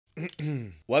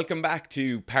Welcome back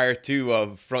to part 2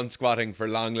 of front squatting for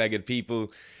long-legged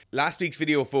people. Last week's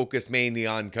video focused mainly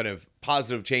on kind of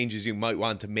positive changes you might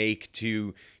want to make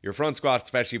to your front squat,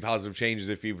 especially positive changes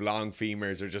if you've long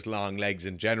femurs or just long legs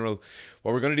in general.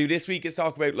 What we're going to do this week is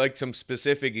talk about like some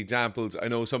specific examples. I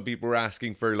know some people were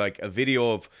asking for like a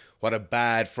video of what a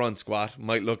bad front squat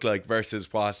might look like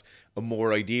versus what a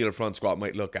more ideal front squat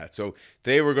might look at. So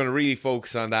today we're going to really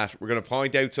focus on that. We're going to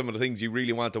point out some of the things you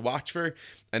really want to watch for,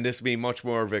 and this will be much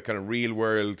more of a kind of real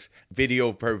world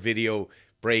video per video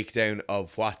breakdown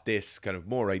of what this kind of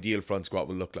more ideal front squat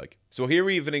will look like. So here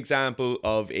we have an example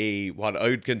of what I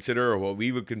would consider, or what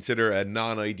we would consider, a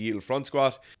non-ideal front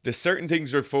squat. The certain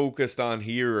things we're focused on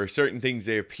here, or certain things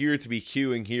they appear to be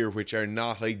cueing here, which are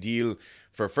not ideal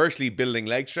for firstly building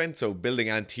leg strength, so building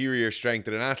anterior strength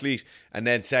in an athlete, and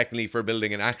then secondly for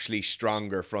building an actually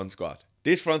stronger front squat.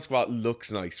 This front squat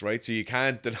looks nice, right? So you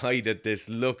can't deny that this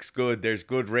looks good. There's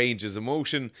good ranges of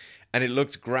motion, and it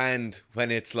looks grand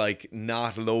when it's like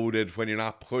not loaded, when you're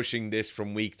not pushing this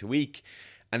from week to week.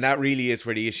 And that really is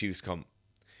where the issues come.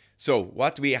 So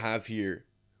what do we have here?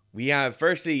 We have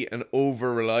firstly an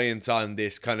over-reliance on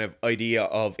this kind of idea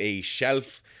of a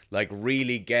shelf, like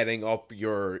really getting up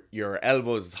your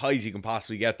elbows as high as you can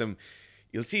possibly get them.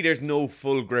 You'll see there's no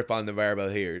full grip on the barbell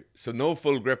here. So no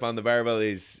full grip on the barbell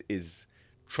is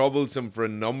troublesome for a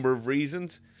number of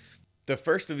reasons. The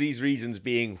first of these reasons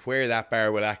being where that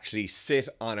bar will actually sit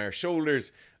on our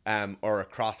shoulders or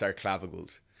across our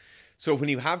clavicles. So when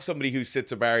you have somebody who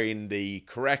sits a bar in the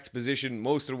correct position,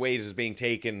 most of the weight is being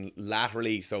taken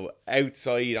laterally, so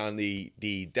outside on the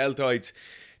deltoids.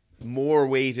 More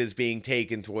weight is being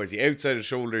taken towards the outside of the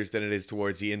shoulders than it is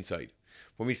towards the inside.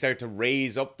 When we start to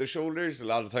raise up the shoulders, a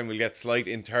lot of the time we'll get slight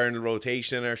internal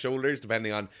rotation in our shoulders,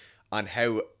 depending on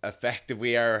how effective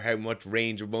we are, or how much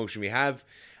range of motion we have.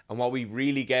 And what we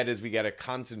really get is we get a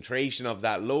concentration of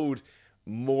that load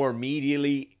more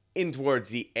medially in towards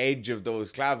the edge of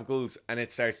those clavicles, and it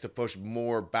starts to push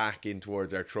more back in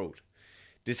towards our throat.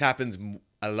 This happens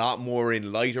a lot more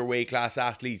in lighter weight class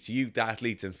athletes, youth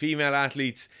athletes and female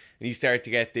athletes, and you start to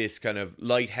get this kind of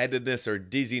lightheadedness or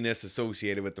dizziness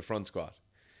associated with the front squat.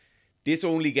 This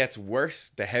only gets worse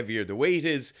the heavier the weight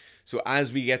is. So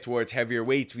as we get towards heavier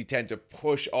weights, we tend to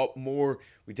push up more.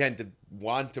 We tend to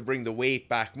want to bring the weight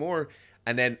back more.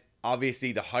 And then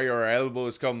obviously the higher our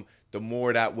elbows come, the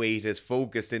more that weight is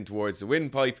focused in towards the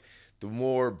windpipe, the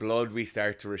more blood we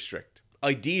start to restrict.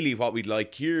 Ideally, what we'd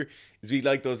like here is we'd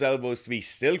like those elbows to be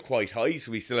still quite high,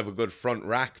 so we still have a good front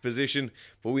rack position,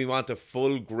 but we want a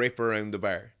full grip around the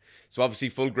bar. So obviously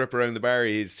full grip around the bar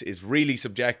is really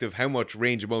subjective, how much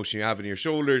range of motion you have in your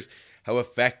shoulders, how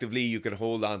effectively you can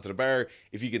hold onto the bar,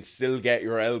 if you can still get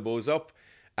your elbows up.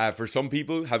 For some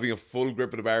people, having a full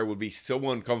grip of the bar will be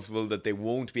so uncomfortable that they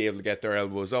won't be able to get their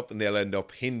elbows up, and they'll end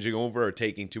up hinging over or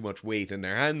taking too much weight in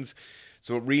their hands.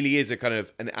 So it really is a kind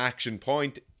of an action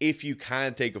point. If you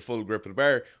can take a full grip of the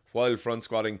bar while front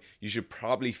squatting, you should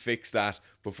probably fix that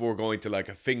before going to like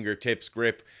a fingertips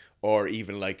grip, or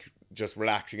even like just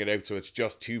relaxing it out so it's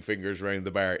just 2 fingers around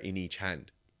the bar in each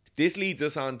hand. This leads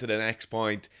us on to the next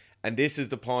point, and this is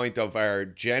the point of our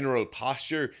general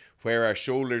posture, where our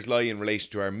shoulders lie in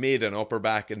relation to our mid and upper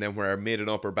back, and then where our mid and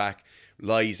upper back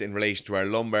lies in relation to our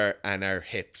lumbar and our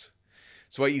hips.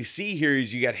 So what you see here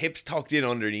is you get hips tucked in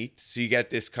underneath, so you get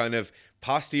this kind of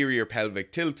posterior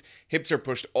pelvic tilt. Hips are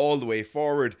pushed all the way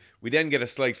forward. We then get a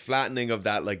slight flattening of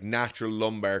that like natural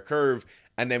lumbar curve,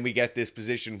 and then we get this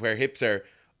position where hips are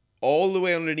all the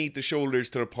way underneath the shoulders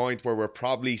to the point where we're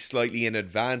probably slightly in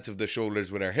advance of the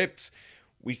shoulders with our hips.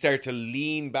 We start to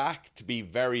lean back to be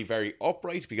very, very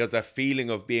upright, because that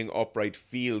feeling of being upright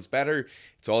feels better.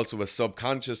 It's also a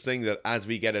subconscious thing that as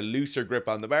we get a looser grip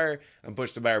on the bar and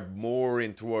push the bar more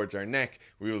in towards our neck,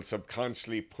 we will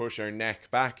subconsciously push our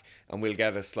neck back, and we'll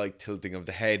get a slight tilting of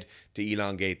the head to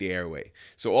elongate the airway.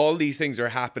 So all these things are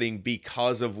happening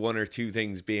because of one or two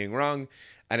things being wrong,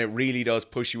 and it really does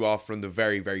push you off from the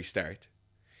very, very start.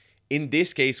 In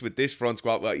this case, with this front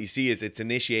squat, what you see is it's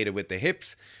initiated with the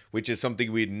hips, which is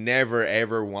something we'd never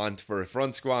ever want for a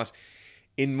front squat.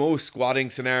 In most squatting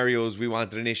scenarios, we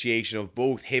want an initiation of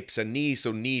both hips and knees,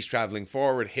 so knees traveling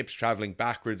forward, hips traveling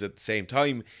backwards at the same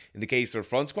time. In the case of a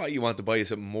front squat, you want to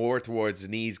bias it more towards the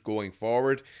knees going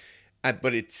forward,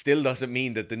 but it still doesn't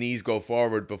mean that the knees go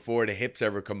forward before the hips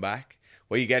ever come back.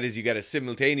 What you get is you get a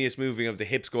simultaneous moving of the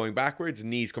hips going backwards and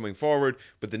knees coming forward,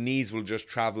 but the knees will just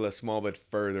travel a small bit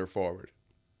further forward.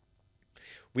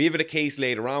 We have a case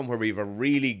later on where we have a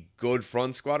really good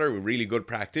front squatter, a really good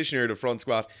practitioner of the front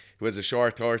squat, who has a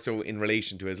short torso in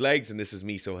relation to his legs, and this is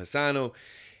Meso Hassona.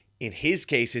 In his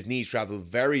case, his knees travel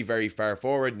very, very far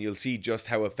forward, and you'll see just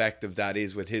how effective that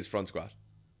is with his front squat.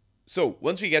 So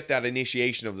once we get that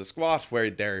initiation of the squat where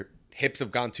their hips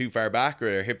have gone too far back or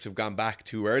their hips have gone back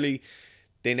too early,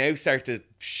 they now start to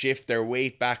shift their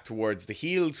weight back towards the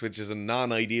heels, which is a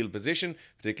non-ideal position,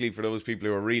 particularly for those people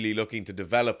who are really looking to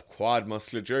develop quad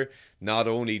musculature, not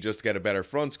only just to get a better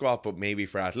front squat, but maybe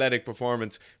for athletic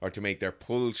performance or to make their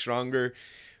pull stronger.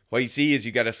 What you see is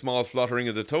you get a small fluttering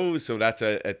of the toes, so that's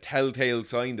a telltale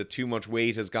sign that too much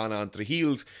weight has gone onto the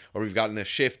heels, or we've gotten a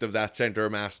shift of that center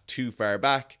of mass too far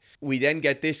back. We then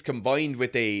get this combined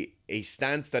with a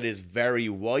stance that is very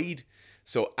wide.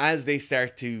 So as they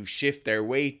start to shift their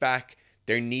weight back,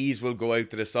 their knees will go out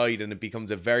to the side and it becomes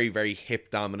a very, very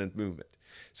hip dominant movement.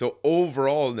 So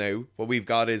overall now, what we've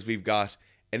got is we've got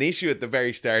an issue at the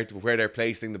very start where they're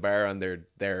placing the bar on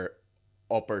their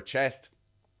upper chest.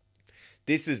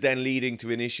 This is then leading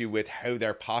to an issue with how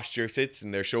their posture sits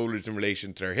and their shoulders in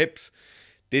relation to their hips.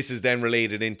 This is then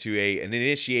related into an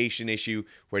initiation issue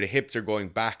where the hips are going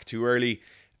back too early,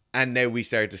 and now we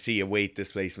start to see a weight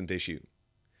displacement issue.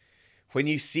 When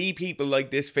you see people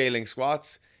like this failing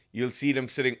squats, you'll see them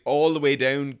sitting all the way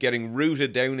down, getting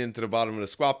rooted down into the bottom of the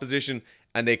squat position,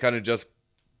 and they kind of just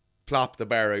plop the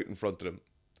bar out in front of them.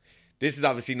 This is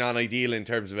obviously not ideal in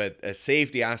terms of a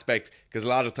safety aspect, because a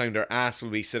lot of time their ass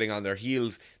will be sitting on their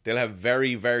heels. They'll have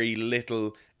very, very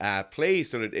little play,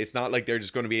 so that it's not like they're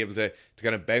just going to be able to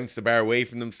kind of bounce the bar away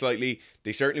from them slightly.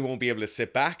 They certainly won't be able to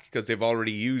sit back because they've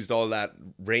already used all that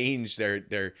range.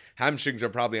 Their hamstrings are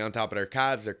probably on top of their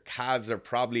calves. Their calves are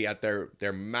probably at their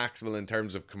maximal in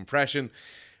terms of compression.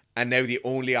 And now the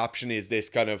only option is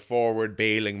this kind of forward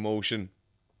bailing motion,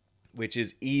 which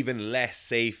is even less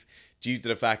safe due to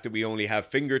the fact that we only have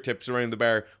fingertips around the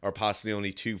bar, or possibly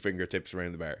only 2 fingertips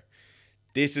around the bar.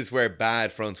 This is where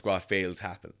bad front squat fails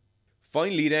happen.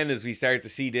 Finally then, as we start to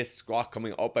see this squat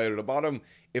coming up out of the bottom,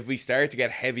 if we start to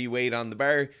get heavy weight on the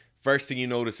bar, first thing you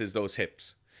notice is those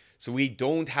hips. So we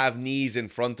don't have knees in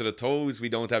front of the toes, we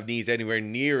don't have knees anywhere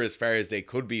near as far as they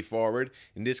could be forward.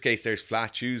 In this case, there's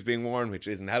flat shoes being worn, which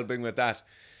isn't helping with that.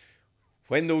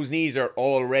 When those knees are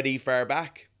already far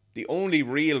back, the only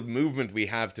real movement we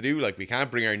have to do, like we can't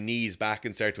bring our knees back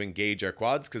and start to engage our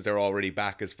quads because they're already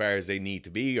back as far as they need to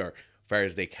be or far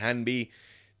as they can be.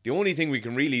 The only thing we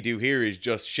can really do here is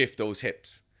just shift those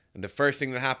hips. And the first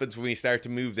thing that happens when we start to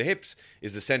move the hips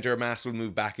is the center of mass will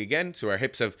move back again. So our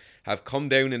hips have come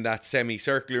down in that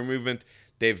semicircular movement.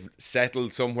 They've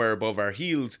settled somewhere above our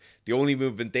heels. The only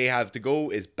movement they have to go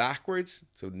is backwards.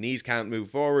 So the knees can't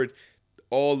move forward.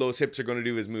 All those hips are going to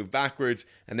do is move backwards,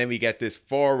 and then we get this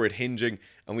forward hinging,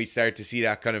 and we start to see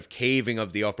that kind of caving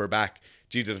of the upper back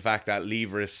due to the fact that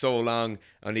lever is so long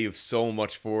and you have so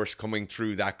much force coming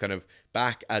through that kind of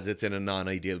back as it's in a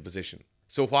non-ideal position.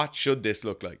 So what should this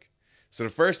look like? So the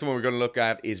first one we're going to look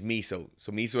at is Meso.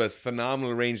 So Meso has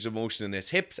phenomenal range of motion in his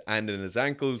hips and in his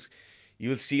ankles.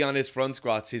 You'll see on his front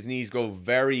squats, his knees go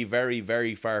very, very,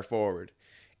 very far forward.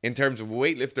 In terms of a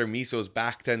weightlifter, Meso's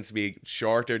back tends to be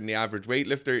shorter than the average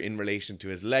weightlifter in relation to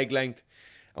his leg length.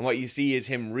 And what you see is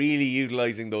him really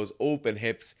utilizing those open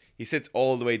hips. He sits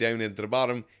all the way down into the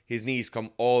bottom. His knees come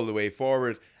all the way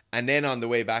forward. And then on the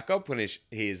way back up, when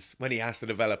he has to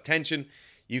develop tension,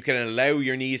 you can allow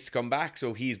your knees to come back.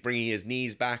 So he's bringing his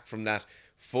knees back from that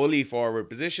fully forward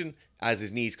position. As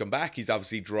his knees come back, he's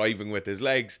obviously driving with his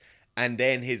legs. And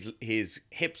then his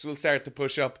hips will start to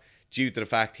push up due to the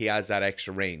fact he has that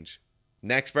extra range.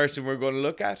 Next person we're going to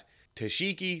look at,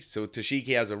 Toshiki. So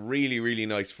Toshiki has a really, really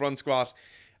nice front squat.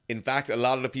 In fact, a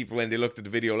lot of the people when they looked at the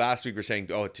video last week were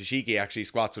saying, oh, Toshiki actually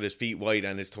squats with his feet wide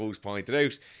and his toes pointed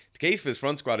out. The case for his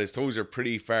front squat, his toes are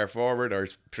pretty far forward or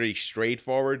pretty straight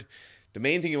forward. The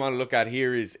main thing you want to look at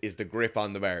here is the grip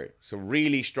on the bar. So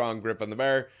really strong grip on the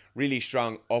bar, really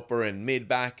strong upper and mid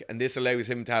back, and this allows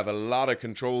him to have a lot of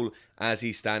control as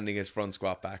he's standing his front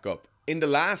squat back up. In the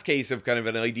last case of kind of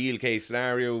an ideal case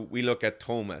scenario, we look at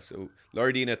Toma. So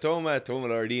Loredana Toma,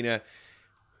 Loredana,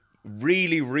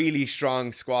 really, really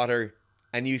strong squatter.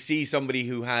 And you see somebody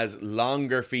who has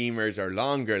longer femurs or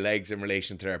longer legs in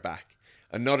relation to their back.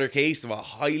 Another case of a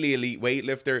highly elite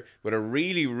weightlifter with a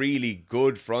really, really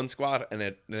good front squat and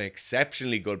an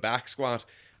exceptionally good back squat.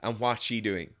 And what's she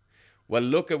doing? Well,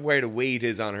 look at where the weight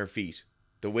is on her feet.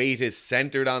 The weight is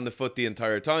centered on the foot the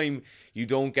entire time. You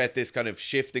don't get this kind of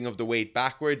shifting of the weight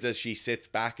backwards as she sits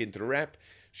back into the rep.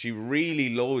 She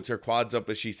really loads her quads up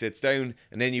as she sits down.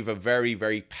 And then you have a very,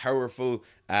 very powerful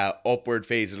upward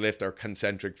phase of lift or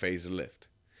concentric phase of lift.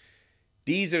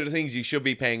 These are the things you should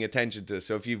be paying attention to.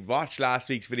 So if you've watched last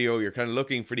week's video, you're kind of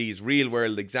looking for these real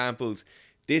world examples.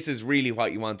 This is really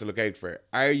what you want to look out for.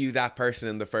 Are you that person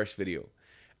in the first video?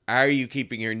 Are you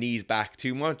keeping your knees back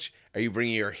too much? Are you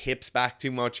bringing your hips back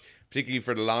too much? Particularly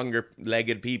for the longer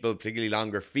legged people, particularly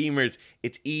longer femurs,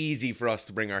 it's easy for us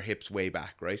to bring our hips way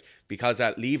back, right? Because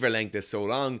that lever length is so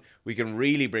long, we can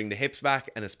really bring the hips back.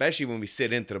 And especially when we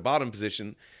sit into the bottom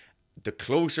position, the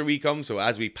closer we come, so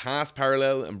as we pass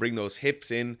parallel and bring those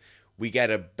hips in, we get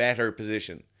a better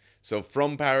position. So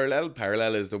from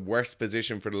parallel is the worst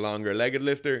position for the longer legged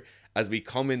lifter. As we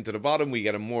come into the bottom, we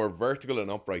get a more vertical and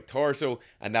upright torso,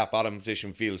 and that bottom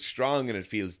position feels strong and it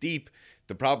feels deep.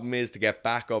 The problem is, to get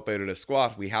back up out of the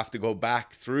squat, we have to go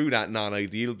back through that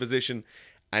non-ideal position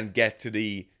and get to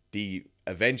the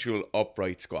eventual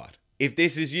upright squat. If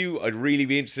this is you, I'd really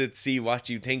be interested to see what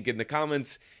you think in the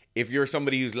comments. If you're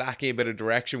somebody who's lacking a bit of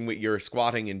direction with your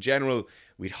squatting in general,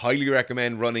 we'd highly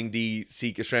recommend running the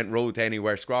Seek a Strength Road to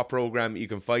Anywhere squat program. You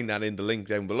can find that in the link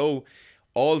down below.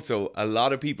 Also, a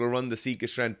lot of people run the Seek a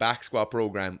Strength back squat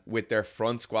program with their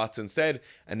front squats instead,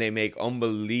 and they make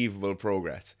unbelievable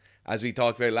progress. As we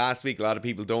talked about last week, a lot of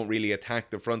people don't really attack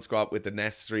the front squat with the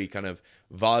necessary kind of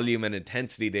volume and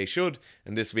intensity they should,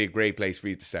 and this will be a great place for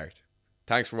you to start.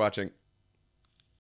 Thanks for watching.